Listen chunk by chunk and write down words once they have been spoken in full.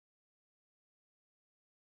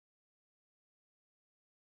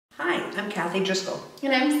Hi, I'm Kathy Driscoll.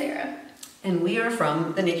 And I'm Sarah. And we are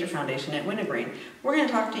from the Nature Foundation at Wintergreen. We're going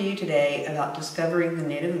to talk to you today about discovering the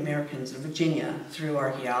Native Americans of Virginia through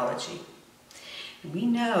archaeology. We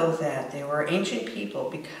know that they were ancient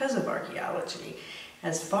people because of archaeology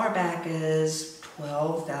as far back as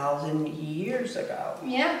 12,000 years ago.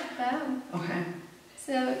 Yeah, wow. Okay.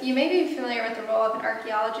 So you may be familiar with the role of an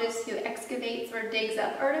archaeologist who excavates or digs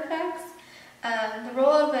up artifacts. The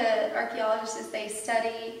role of an archaeologist is they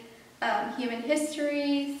study human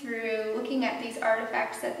history through looking at these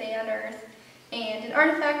artifacts that they unearth. And an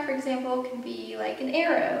artifact, for example, can be like an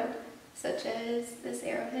arrow, such as this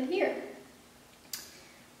arrowhead here.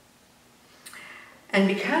 And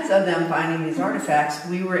because of them finding these artifacts,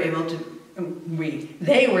 they were able to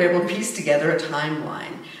piece together a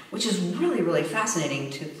timeline, which is really, really fascinating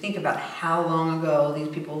to think about how long ago these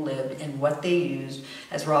people lived and what they used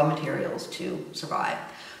as raw materials to survive.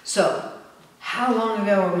 So, how long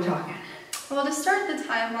ago are we talking? Well, to start the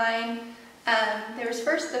timeline, there was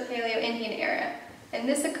first the Paleo-Indian era, and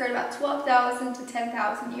this occurred about 12,000 to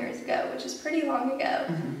 10,000 years ago, which is pretty long ago.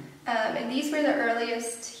 Mm-hmm. And these were the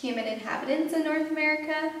earliest human inhabitants in North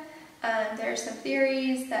America. There are some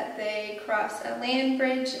theories that they crossed a land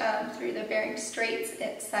bridge through the Bering Straits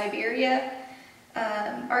at Siberia.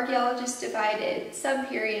 Archaeologists divided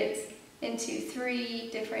sub-periods into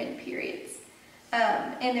 3 different periods.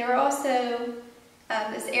 And there were also,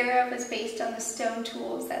 this era was based on the stone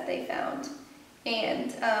tools that they found.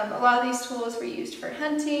 And a lot of these tools were used for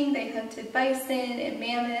hunting. They hunted bison and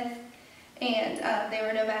mammoth, and they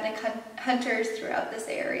were nomadic hunters throughout this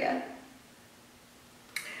area.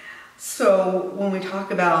 So when we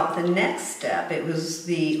talk about the next step, it was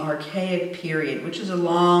the Archaic period, which is a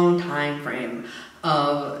long time frame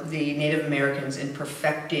of the Native Americans in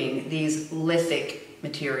perfecting these lithic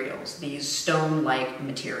materials, these stone-like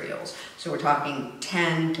materials. So we're talking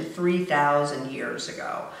 10 to 3,000 years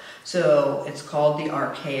ago. So it's called the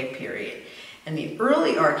Archaic period. And the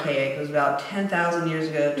early Archaic was about 10,000 years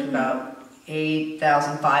ago to about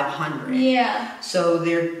 8,500. Yeah. So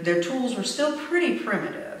their tools were still pretty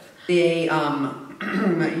primitive. They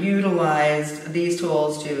utilized these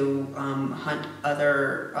tools to hunt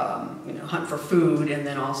hunt for food, and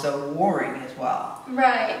then also warring as well.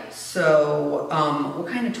 Right. So what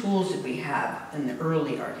kind of tools did we have in the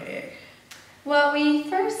early Archaic? Well, we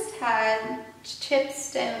first had chipped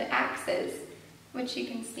stone axes, which you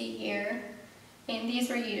can see here. And these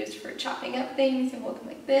were used for chopping up things and looking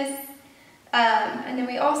like this. And then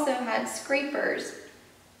we also had scrapers.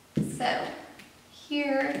 So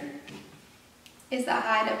here is the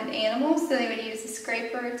hide of an animal, so they would use a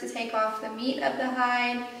scraper to take off the meat of the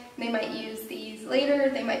hide. They might use these later.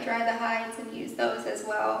 They might dry the hides and use those as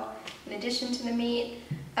well in addition to the meat.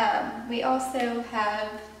 We also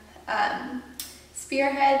have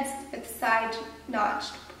spearheads with side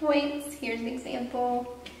notched points. Here's an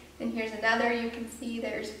example, and here's another. You can see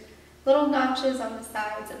there's little notches on the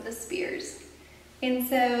sides of the spears. And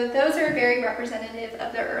so those are very representative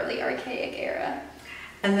of the early Archaic era.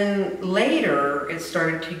 And then later, it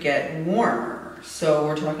started to get warmer. So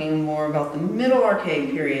we're talking more about the Middle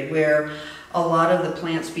Archaic period, where a lot of the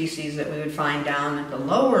plant species that we would find down at the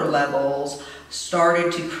lower levels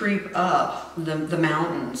started to creep up the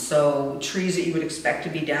mountains. So trees that you would expect to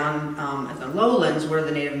be down at the lowlands where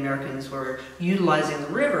the Native Americans were utilizing the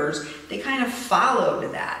rivers, they kind of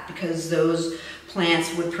followed that because those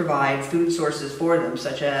plants would provide food sources for them,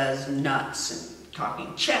 such as nuts, and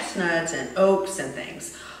talking chestnuts and oaks and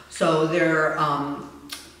things. So their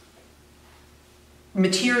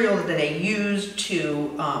material that they used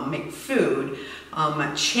to make food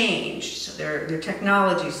changed. So their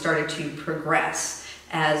technology started to progress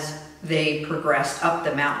as they progressed up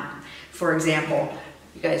the mountain. For example,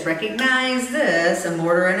 you guys recognize this, a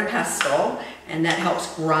mortar and a pestle, and that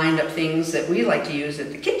helps grind up things that we like to use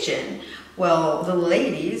at the kitchen. Well, the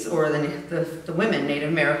ladies, or the women, Native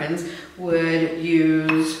Americans, would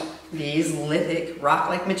use these lithic,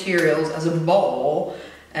 rock-like materials as a bowl,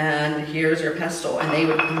 and here's your pestle, and they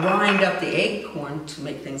would grind up the acorn to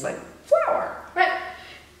make things like flour. Right.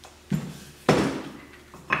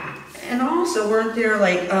 And also, weren't there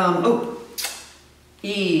like,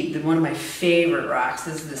 one of my favorite rocks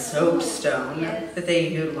is the soapstone, yes, that they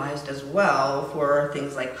utilized as well for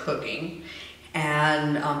things like cooking.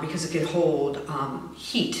 And because it could hold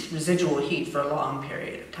heat, residual heat for a long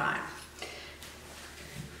period of time.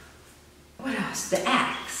 What else? The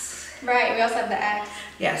axe. Right, we also have the axe.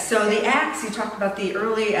 Yeah, so the axe, you talked about the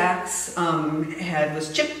early axe head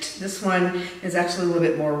was chipped. This one is actually a little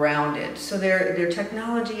bit more rounded. So their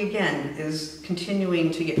technology, again, is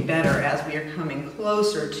continuing to get better as we are coming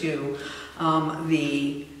closer to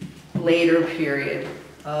the later period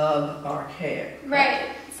of Archaic.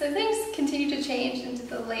 Right. So things continue to change into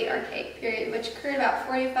the late Archaic period, which occurred about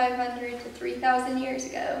 4,500 to 3,000 years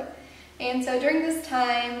ago. And so during this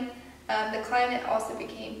time, the climate also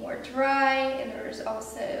became more dry, and there was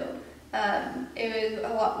also, it was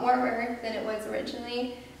a lot warmer than it was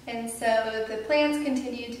originally. And so the plants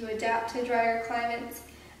continued to adapt to drier climates.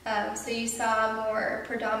 So you saw more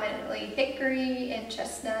predominantly hickory and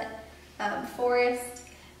chestnut forest.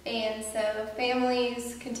 And so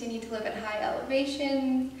families continued to live at high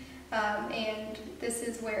elevations, and this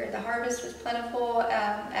is where the harvest was plentiful.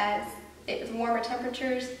 As it was warmer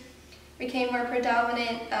temperatures became more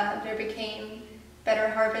predominant, there became better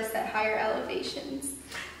harvests at higher elevations.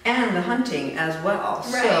 And the hunting as well.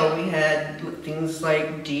 Right. So we had things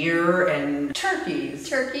like deer and turkeys.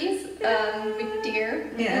 Turkeys, with deer.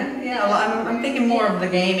 Yeah. Well, I'm thinking more of the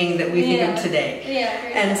gaming that we think of today. Yeah.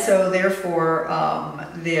 Very And good. so therefore,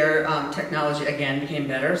 their technology again became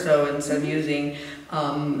better. So instead of using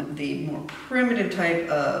the more primitive type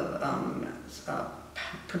of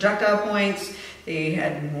projectile points, they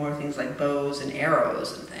had more things like bows and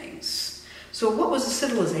arrows and things. So what was the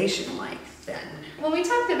civilization like then? Well, we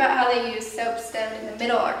talked about how they used soapstone in the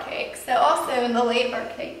Middle Archaic. So also in the Late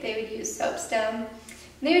Archaic, they would use soapstone. And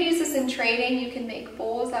they would use this in trading. You can make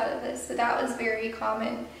bowls out of this. So that was very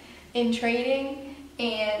common in trading,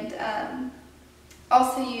 and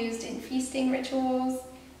also used in feasting rituals.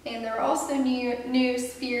 And there were also new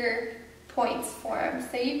spear points formed.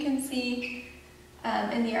 So you can see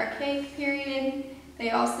in the Archaic period,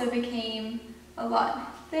 they also became a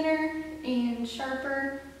lot thinner and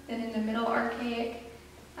sharper than in the Middle Archaic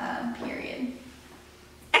period.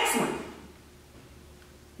 Excellent.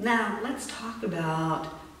 Now let's talk about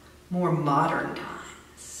more modern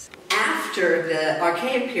times. After the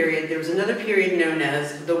Archaic period, there was another period known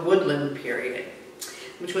as the Woodland period,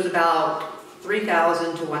 which was about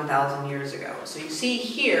 3,000 to 1,000 years ago. So you see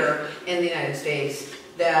here in the United States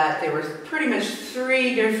that there were pretty much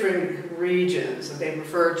 3 different regions that they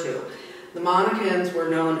referred to. The Monacans were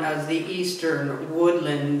known as the Eastern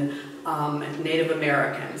Woodland Native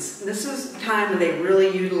Americans. This was the time when they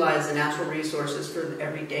really utilized the natural resources for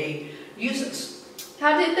everyday uses.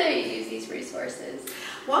 How did they use these resources?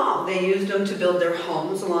 Well, they used them to build their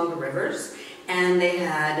homes along the rivers, and they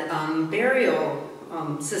had burial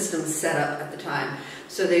systems set up at the time.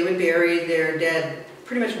 So they would bury their dead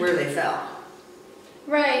pretty much where they fell.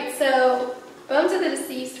 Right, so bones of the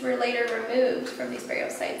deceased were later removed from these burial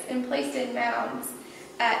sites and placed in mounds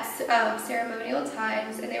at ceremonial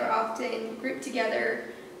times, and they were often grouped together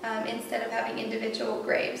instead of having individual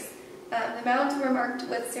graves. The mounds were marked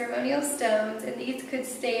with ceremonial stones, and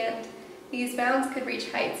these mounds could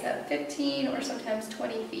reach heights of 15 or sometimes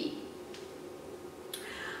 20 feet.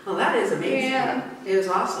 Well, that is amazing. Yeah. It was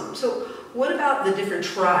awesome. So what about the different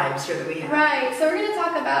tribes here that we have? Right, so we're going to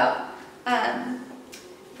talk about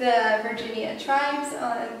the Virginia tribes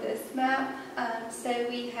on this map. So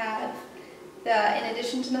we have, in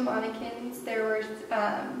addition to the Monacans, there were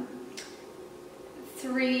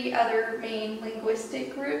 3 other main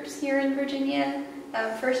linguistic groups here in Virginia.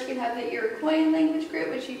 First we have the Iroquois language group,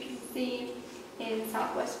 which you can see in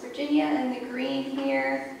Southwest Virginia in the green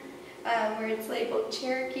here, where it's labeled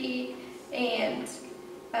Cherokee, and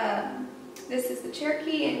this is the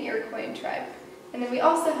Cherokee and Iroquois tribe. And then we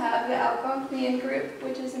also have the Algonquian group,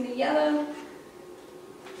 which is in the yellow.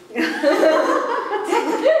 Sorry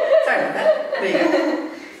about that. There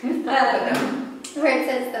you go. Where it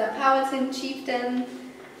says the Powhatan chieftain,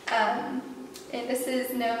 and this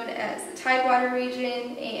is known as the Tidewater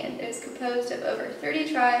region, and it is composed of over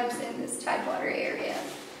 30 tribes in this Tidewater area.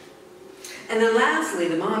 And then lastly,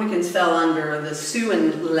 the Monacans fell under the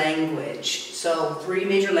Siouan language. So 3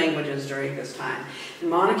 major languages during this time. The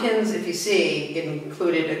Monacans, if you see, it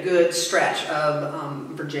included a good stretch of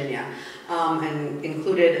Virginia, and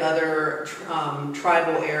included other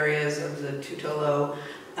tribal areas of the Tutelo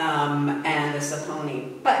and the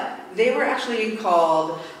Saponi. But they were actually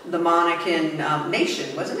called the Monacan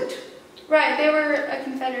Nation, wasn't it? Right, they were a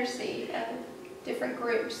confederacy of different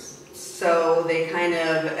groups. So they kind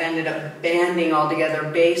of ended up banding all together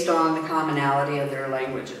based on the commonality of their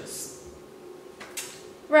languages.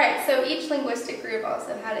 Right, so each linguistic group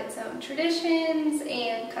also had its own traditions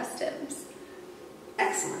and customs.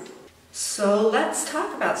 Excellent. So let's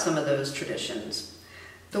talk about some of those traditions.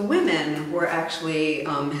 The women were actually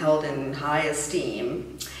held in high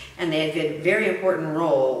esteem, and they had very important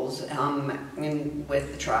roles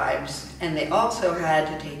with the tribes, and they also had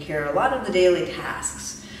to take care of a lot of the daily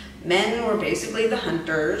tasks. Men were basically the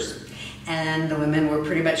hunters, and the women were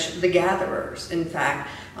pretty much the gatherers. In fact,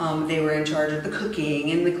 they were in charge of the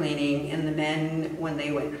cooking and the cleaning, and the men, when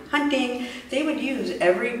they went hunting, they would use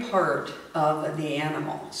every part of the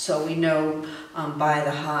animal. So we know by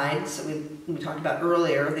the hides that we talked about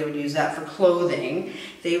earlier, they would use that for clothing.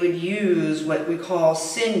 They would use what we call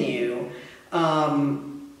sinew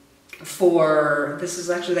this is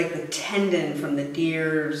actually like the tendon from the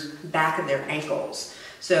deer's back of their ankles.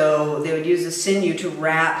 So they would use the sinew to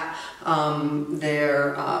wrap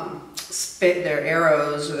their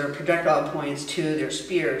arrows or their projectile points to their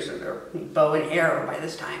spears or their bow and arrow by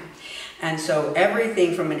this time. And so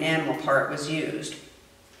everything from an animal part was used.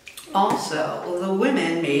 Also, the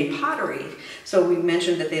women made pottery. So we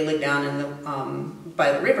mentioned that they lived down in the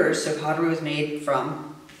by the rivers, so pottery was made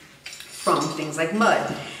from things like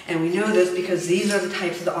mud. And we know this because these are the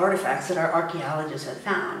types of the artifacts that our archaeologists have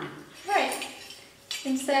found. Right.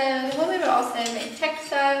 And so the women would also make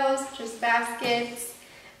textiles, such as baskets.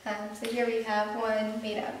 So here we have one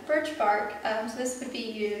made out of birch bark. So this would be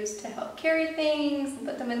used to help carry things and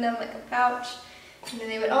put them in them like a pouch. And then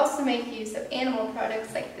they would also make use of animal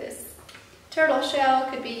products like this turtle shell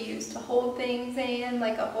could be used to hold things in,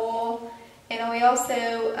 like a bowl. And we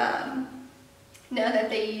also know that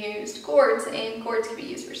they used gourds, and gourds could be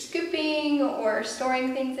used for scooping or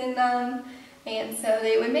storing things in them. And so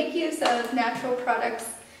they would make use of natural products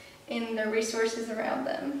in the resources around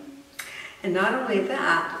them. And not only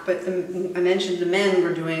that, but I mentioned the men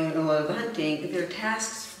were doing a lot of the hunting. Their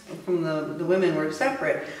tasks from the women were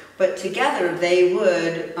separate, but together they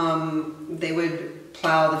would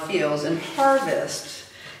plow the fields and harvest.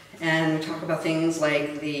 And we talk about things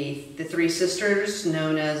like the three sisters,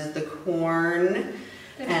 known as the corn,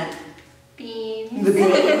 and beans, and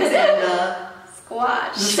the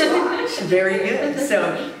squash. Very good.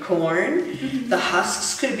 So corn. The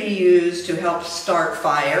husks could be used to help start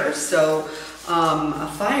fires. So a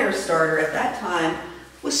fire starter at that time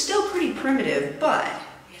was still pretty primitive, but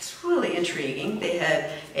it's really intriguing. They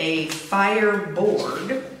had a fire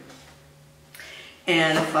board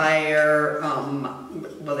and a fire,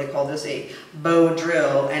 well, they call this a bow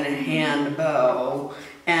drill and a hand bow.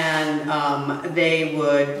 And they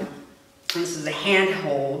would, this is a hand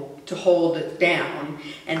hold to hold it down,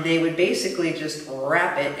 and they would basically just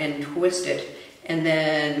wrap it and twist it and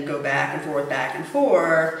then go back and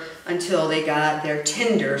forth until they got their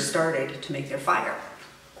tinder started to make their fire.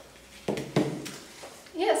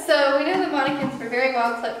 Yeah, so we know the Monacans were very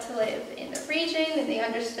well equipped to live in the region, and they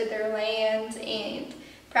understood their land and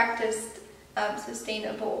practiced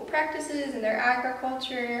sustainable practices in their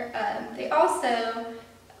agriculture. They also,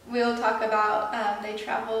 we'll talk about, they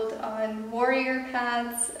traveled on warrior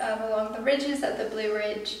paths along the ridges of the Blue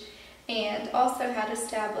Ridge, and also had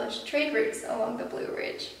established trade routes along the Blue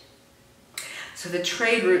Ridge. So the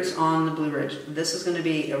trade routes on the Blue Ridge, this is going to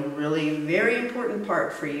be a really very important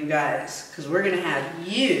part for you guys, because we're going to have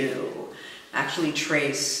you actually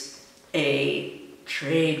trace a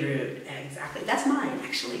trade route. Exactly, that's mine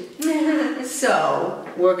actually. So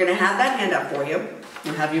we're going to have that handout for you.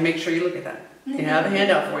 We'll have you make sure you look at that. We have a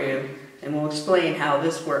handout for you, and we'll explain how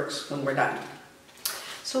this works when we're done.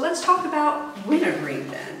 So let's talk about wintergreen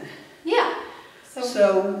then. Yeah.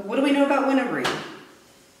 So what do we know about wintergreen?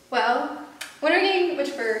 Well, wintergreen,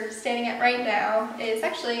 which we're standing at right now, is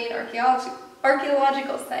actually an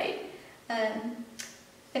archaeological site.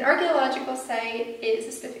 An archaeological site is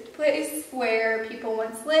a specific place where people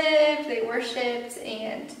once lived, they worshipped,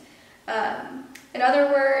 and in other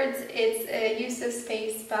words, it's a use of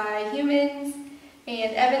space by humans.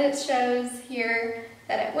 And evidence shows here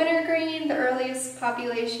that at Wintergreen, the earliest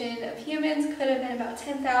population of humans could have been about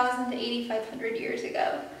 10,000 to 8,500 years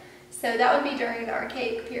ago. So that would be during the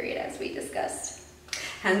Archaic period, as we discussed.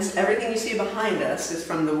 Hence, everything you see behind us is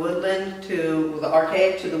from the woodland to the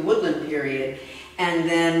Archaic to the woodland period. And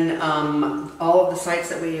then all of the sites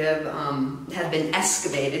that we have been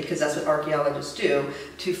excavated, because that's what archaeologists do,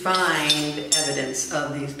 to find evidence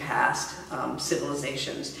of these past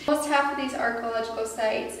civilizations. Almost half of these archaeological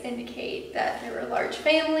sites indicate that there were large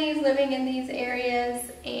families living in these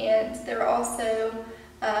areas, and there were also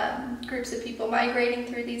groups of people migrating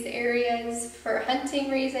through these areas for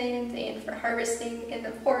hunting reasons and for harvesting in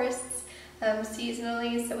the forests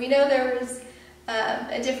seasonally. So we know there was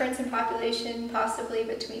a difference in population possibly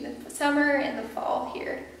between the summer and the fall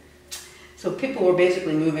here. So people were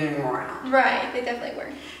basically moving around. Right, they definitely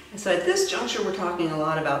were. And so at this juncture, we're talking a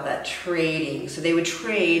lot about that trading. So they would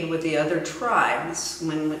trade with the other tribes.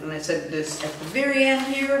 When I said this at the very end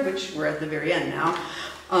here, which we're at the very end now,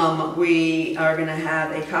 we are going to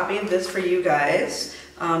have a copy of this for you guys.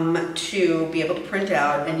 to be able to print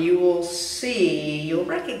out, and you will see, you'll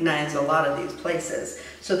recognize a lot of these places.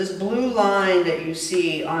 So this blue line that you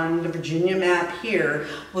see on the Virginia map here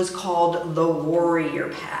was called the Warrior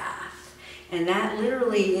Path. And that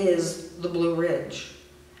literally is the Blue Ridge.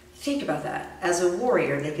 Think about that. As a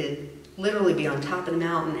warrior, they could literally be on top of the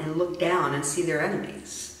mountain and look down and see their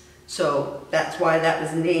enemies. So that's why that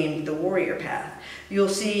was named the Warrior Path. You'll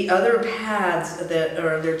see other paths that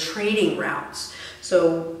are their trading routes.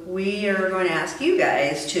 So we are going to ask you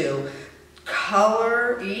guys to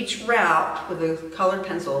color each route with a colored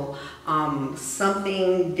pencil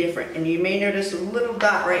something different. And you may notice a little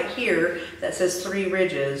dot right here that says 3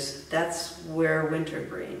 ridges. That's where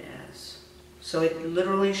Wintergreen is. So it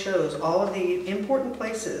literally shows all of the important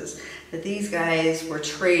places that these guys were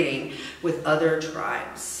trading with other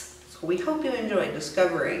tribes. So we hope you enjoyed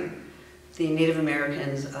discovering the Native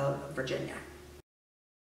Americans of Virginia.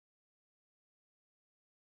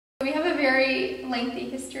 We have a very lengthy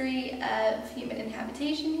history of human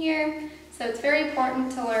inhabitation here, so it's very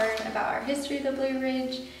important to learn about our history of the Blue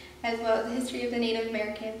Ridge as well as the history of the Native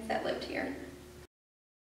Americans that lived here.